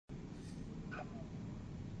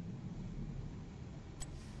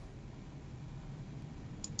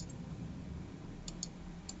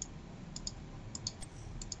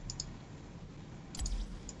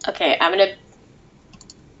Okay, I'm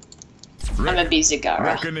gonna be Zagara.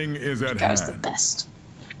 Reckoning is at Zagara's the hand. best.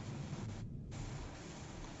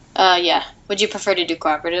 Yeah. Would you prefer to do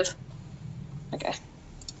cooperative? Okay.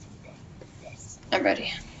 I'm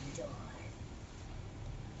ready.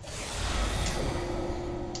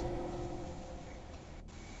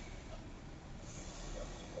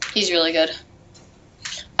 He's really good.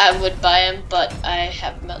 I would buy him, but I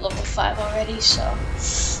have him at level 5 already, so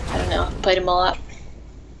I don't know. I've played him a lot.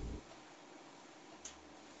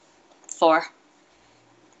 4.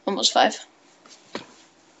 Almost 5.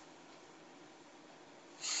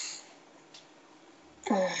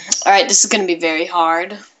 Alright, this is going to be very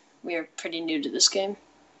hard. We are pretty new to this game.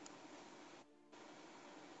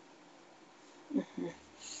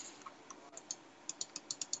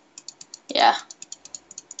 Yeah.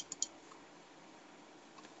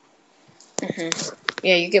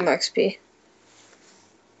 Yeah, you get more XP.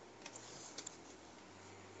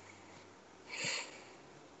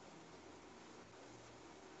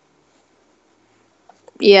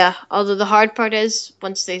 Yeah, although the hard part is,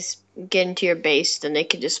 once they get into your base, then they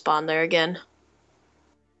can just spawn there again.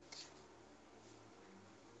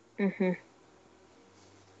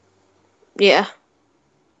 Yeah.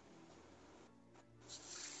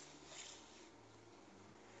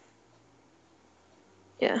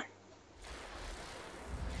 Yeah.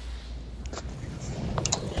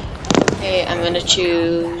 Okay, I'm gonna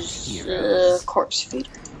choose corpse feeder.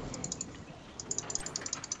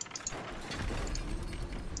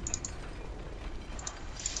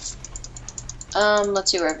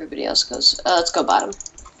 Let's see where everybody else goes. Let's go bottom.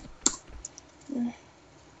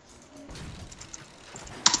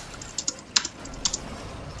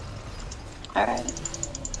 Alright.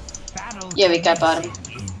 Yeah, we got bottom.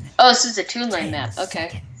 Oh, this is a 2-lane map.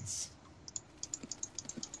 Okay.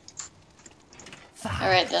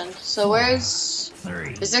 Alright then. So where's...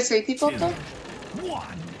 Is there 3 people up there?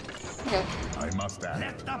 Okay. I must add.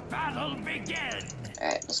 Let the battle begin.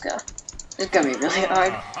 Alright, let's go. It's gonna be really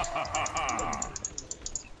hard.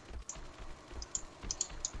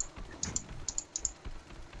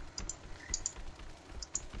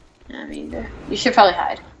 I mean, you should probably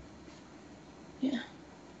hide. Yeah.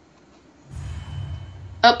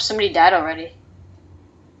 Oh, somebody died already.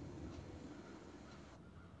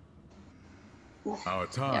 Our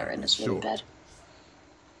time Yeah, Ren is is really short. bad.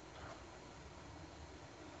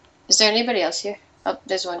 Is there anybody else here? Oh,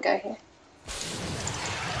 there's one guy here.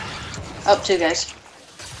 Oh, 2 guys.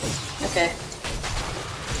 Okay.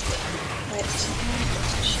 Wait.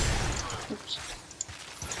 Oops.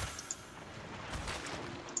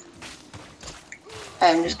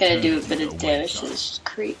 Alright, I'm just gonna do a bit of damage to this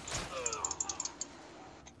creep.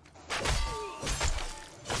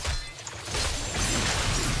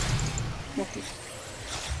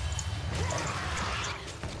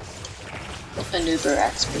 A noob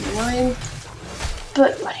axe pretty annoying,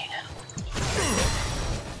 but what do you know?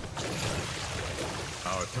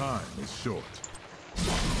 Our time is short.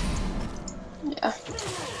 Yeah.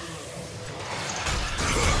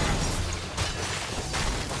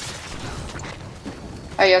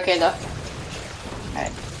 Are you okay though?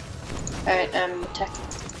 Alright. Alright, tech.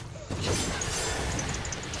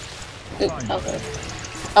 Oop, okay.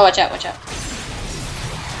 Oh, watch out, watch out.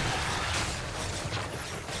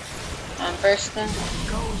 First then.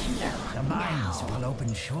 The mines will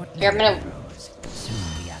open shortly. Here, I'm gonna... Soon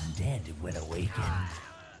the undead will awaken.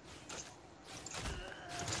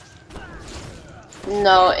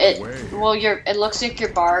 No, well, it looks like your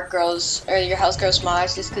bar grows, or your house grows smaller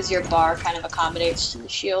just because your bar kind of accommodates to the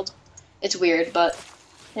shield. It's weird, but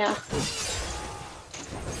yeah.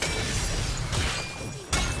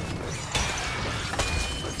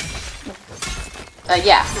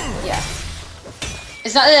 Yeah.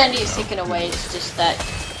 It's not that any is taken away, it's just that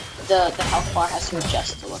the health bar has to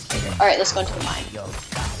adjust to look bigger. Alright, let's go into the mine.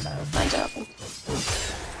 Mines are open.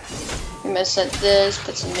 I'm gonna set this,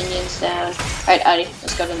 put some minions down. Alright, Audi,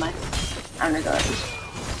 let's go to the mine. I'm gonna go at least.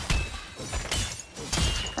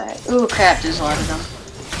 Alright, ooh crap, there's a lot of them.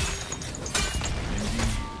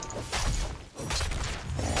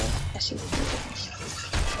 Alright, I see.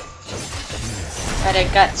 Alright,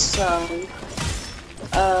 I got some.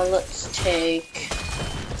 Let's take...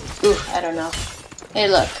 Ooh, I don't know. Hey,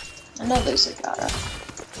 look. Another Zagara.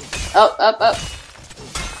 Oh, up.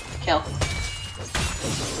 Kill.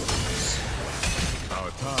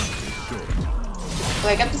 Our time is short. Oh,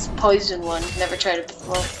 I got this poison one. Never tried it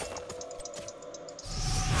before.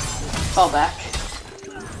 Fall back.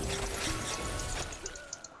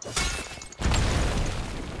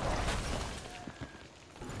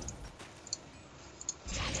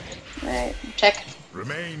 Alright, check.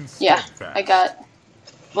 Remain Yeah, steadfast. I got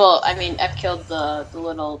Well, I mean, I've killed the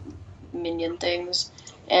little minion things,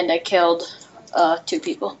 and I killed 2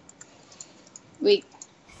 people. We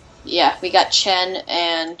got Chen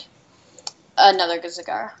and another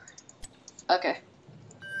Gazagara. Okay.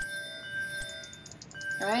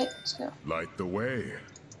 Alright, let's go. Light the way.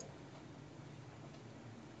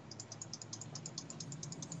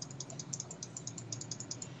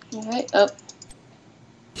 Alright, up.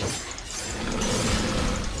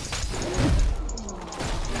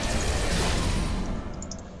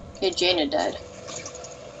 Okay, Jaina died.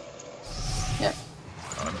 Yep.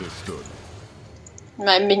 Understood.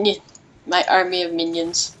 My army of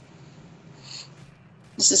minions.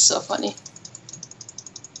 This is so funny.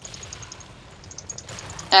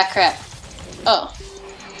 Ah, crap. Oh.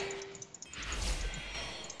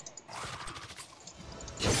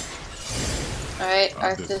 Alright,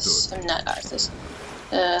 Arthas. I'm not Arthas.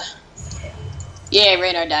 Yeah,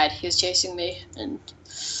 Raynar died. He was chasing me, and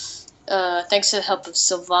thanks to the help of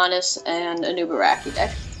Sylvanas and a noob Iraqi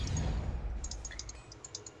died.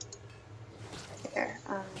 There.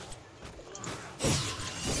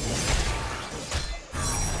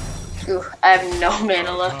 Ooh, I have no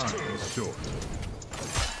mana left. Time is short.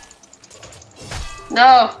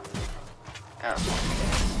 No! Oh.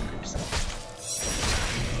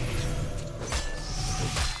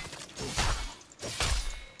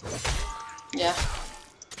 Yeah.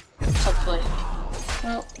 Hopefully.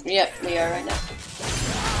 Well, yep, we are right now.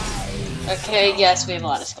 Okay, yes, we have a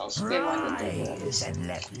lot of skulls. We have one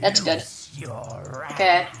that That's good.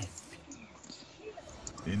 Okay.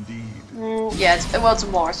 Indeed. Yeah, it's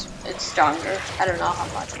more. It's stronger. I don't know how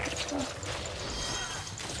much it's though.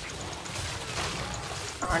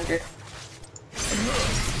 100.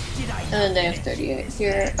 And then they have 38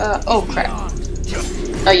 here. Oh crap.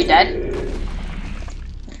 Oh, you dead?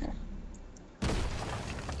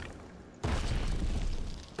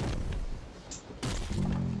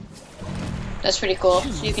 That's pretty cool.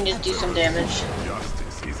 So you can just do some damage.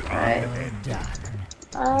 Justice is Alright.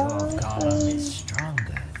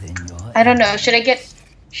 Stronger than your I don't know.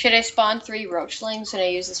 Should I spawn 3 roachlings and I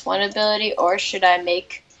use this one ability, or should I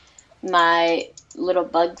make my little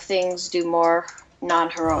bug things do more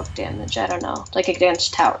non-heroic damage? I don't know. Like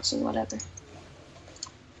against towers and whatever.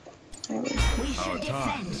 We Our should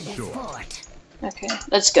time defend is this short. fort. Okay,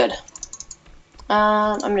 that's good.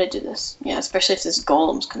 I'm gonna do this. Yeah, especially if this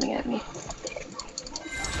golem's coming at me.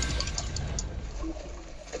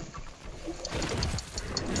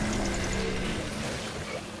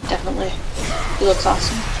 Definitely. He looks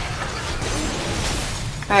awesome.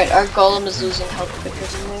 Alright, our golem is losing health quicker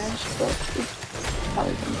than theirs, but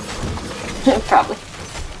probably gonna. Probably.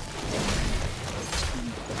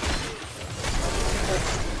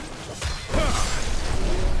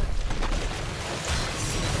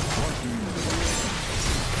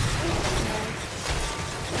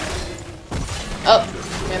 Oh,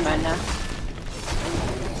 never mind now.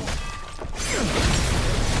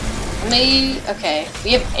 Okay,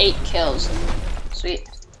 we have 8 kills. Sweet.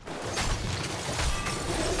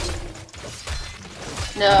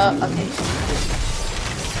 No, okay.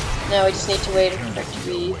 Now we just need to wait for it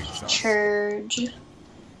to recharge.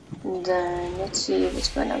 And then, let's see what's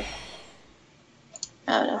going on.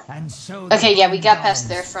 I don't know. And so Okay, yeah, we got past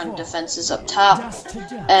their front defenses up top.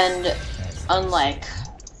 And unlike...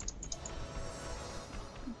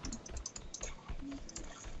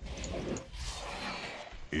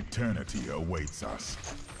 Eternity awaits us.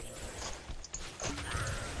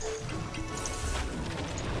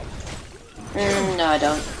 No, I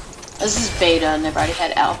don't. This is beta and they've already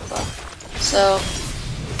had alpha. So,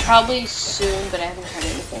 probably soon, but I haven't heard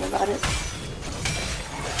anything about it.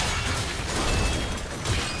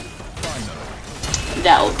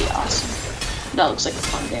 That would be awesome. That looks like a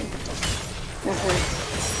fun game.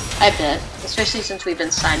 I bet. Especially since we've been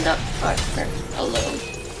signed up for a little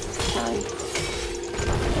time.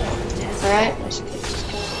 Alright, let's get this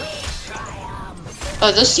going.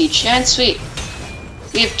 Oh, those siege giants? Sweet.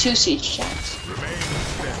 We have 2 siege giants.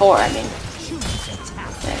 4, I mean.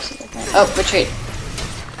 Oh, retreat.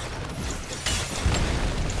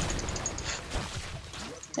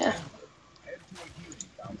 Yeah.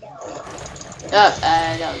 Oh,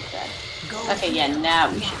 that was bad. Okay, yeah,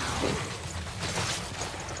 now we should retreat.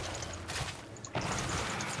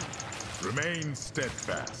 Remain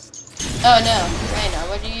steadfast. Oh no, Raynar,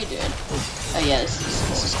 what are you doing? Oh yeah, this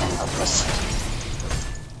is kind of helpless.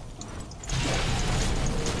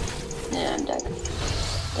 Yeah, I'm dead.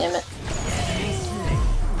 Damn it.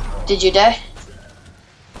 Did you die?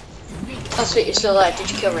 Oh sweet, you're still alive. Did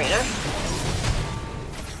you kill Raynar?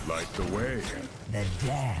 Light the way. The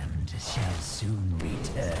damned shall soon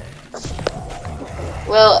return. Prepare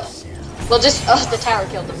Well, we'll just. Oh, the tower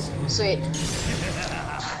killed him. Sweet.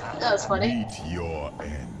 That was funny. Meet your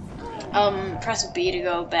end. Press B to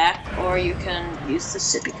go back, or you can use the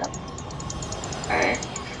sippy cup. Alright.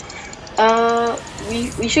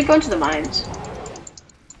 We should go into the mines.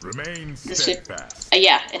 Remain This should. steadfast.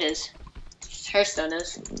 Yeah, it is. Hearthstone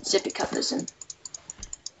is. Sippy cup isn't.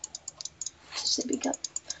 Sippy cup.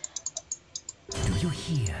 Do you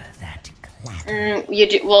hear that clatter? You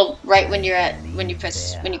do. Well, right when you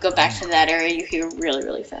go back to that area, you hear really,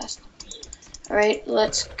 really fast. All right,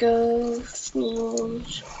 let's go.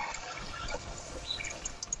 Fools.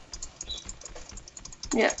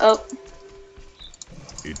 Yeah. Oh.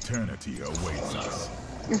 Eternity awaits us.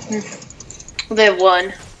 They have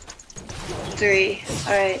 1, 3.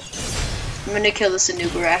 All right. I'm gonna kill this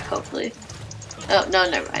Anubarak, hopefully. Oh no,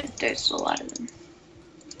 never mind. There's a lot of them.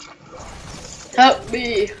 Help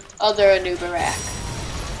me, other Anubarak.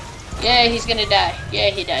 Yeah, he's gonna die. Yeah,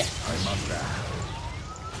 he died. I must act.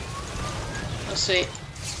 Oh, sweet.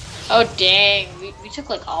 Oh, dang. We took,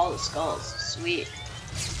 like, all the skulls. Sweet.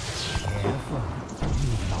 Careful,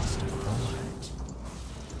 you've lost a thought.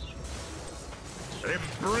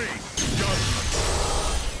 Embrace judgment.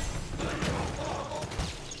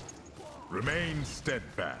 Remain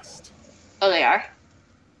steadfast. Oh, they are?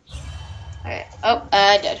 Alright. Oh,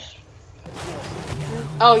 dead.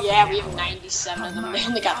 Oh, yeah, we have 97 of them. They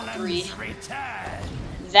only got 3.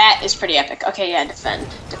 That is pretty epic. Okay, yeah, defend.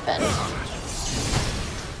 Defend.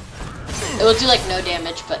 It will do, like, no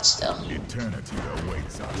damage, but still. Eternity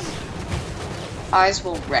awaits us. Ours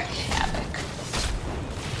will wreak havoc.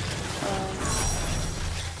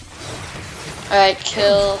 Alright,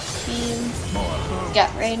 kill him.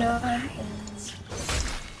 Got rain on.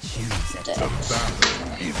 The battle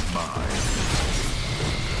is mine.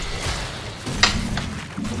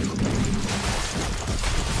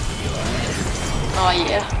 Oh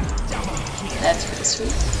yeah. That's pretty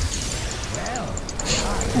sweet.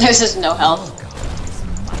 There's just no health.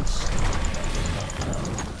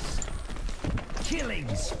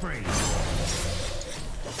 Killing spree.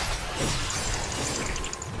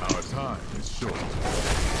 Our time is short.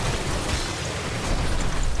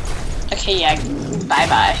 Okay, yeah.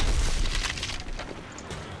 Bye-bye.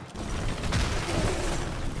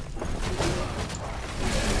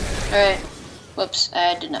 Alright. Whoops,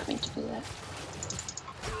 I did not mean to do that.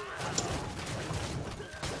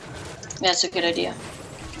 That's a good idea.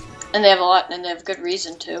 And they have a lot, and they have good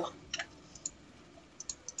reason to.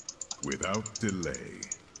 Without delay.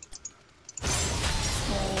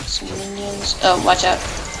 Alright, some minions. Oh, watch out.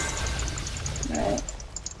 Alright.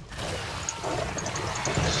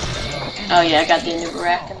 Oh yeah, I got the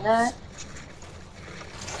Anubarak in that.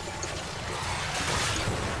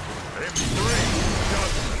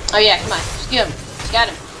 Oh yeah, come on. Just get him. Just got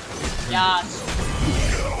him. Yes.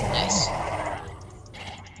 Nice.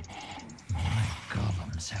 My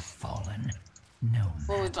golems have fallen. No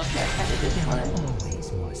Well, we matter. both got kind of good There for are it.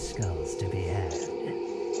 always more skulls to be had.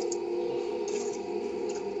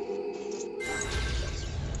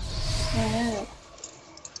 Alright.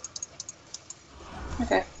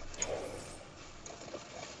 Okay.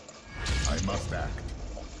 I must act.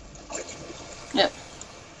 Yep.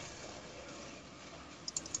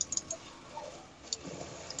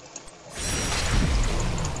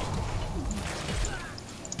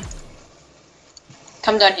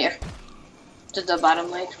 Come down here. To the bottom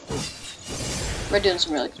lane. We're doing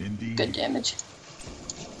some really Indeed. good damage.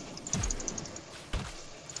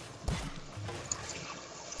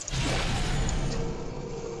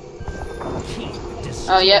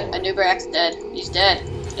 Oh, yep, Anubarak's dead. He's dead.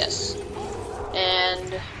 Yes.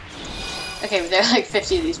 And... okay, there are like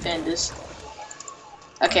 50 of these pandas.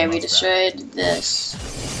 Okay, we destroyed this.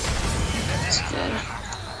 That's good.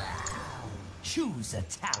 Choose a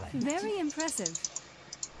talent. Very impressive.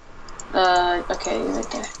 Okay,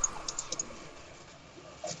 right there.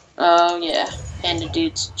 Oh, yeah. Panda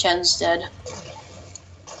dudes. Chen's dead.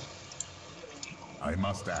 I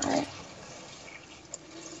must act. Alright.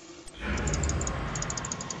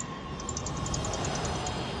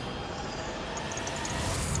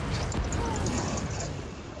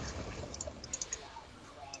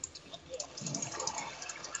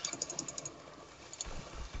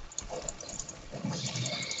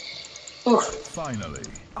 Oof. Finally.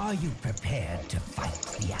 Are you prepared to fight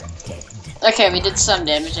the undead? Okay, we did some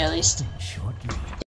damage at least. Shortly.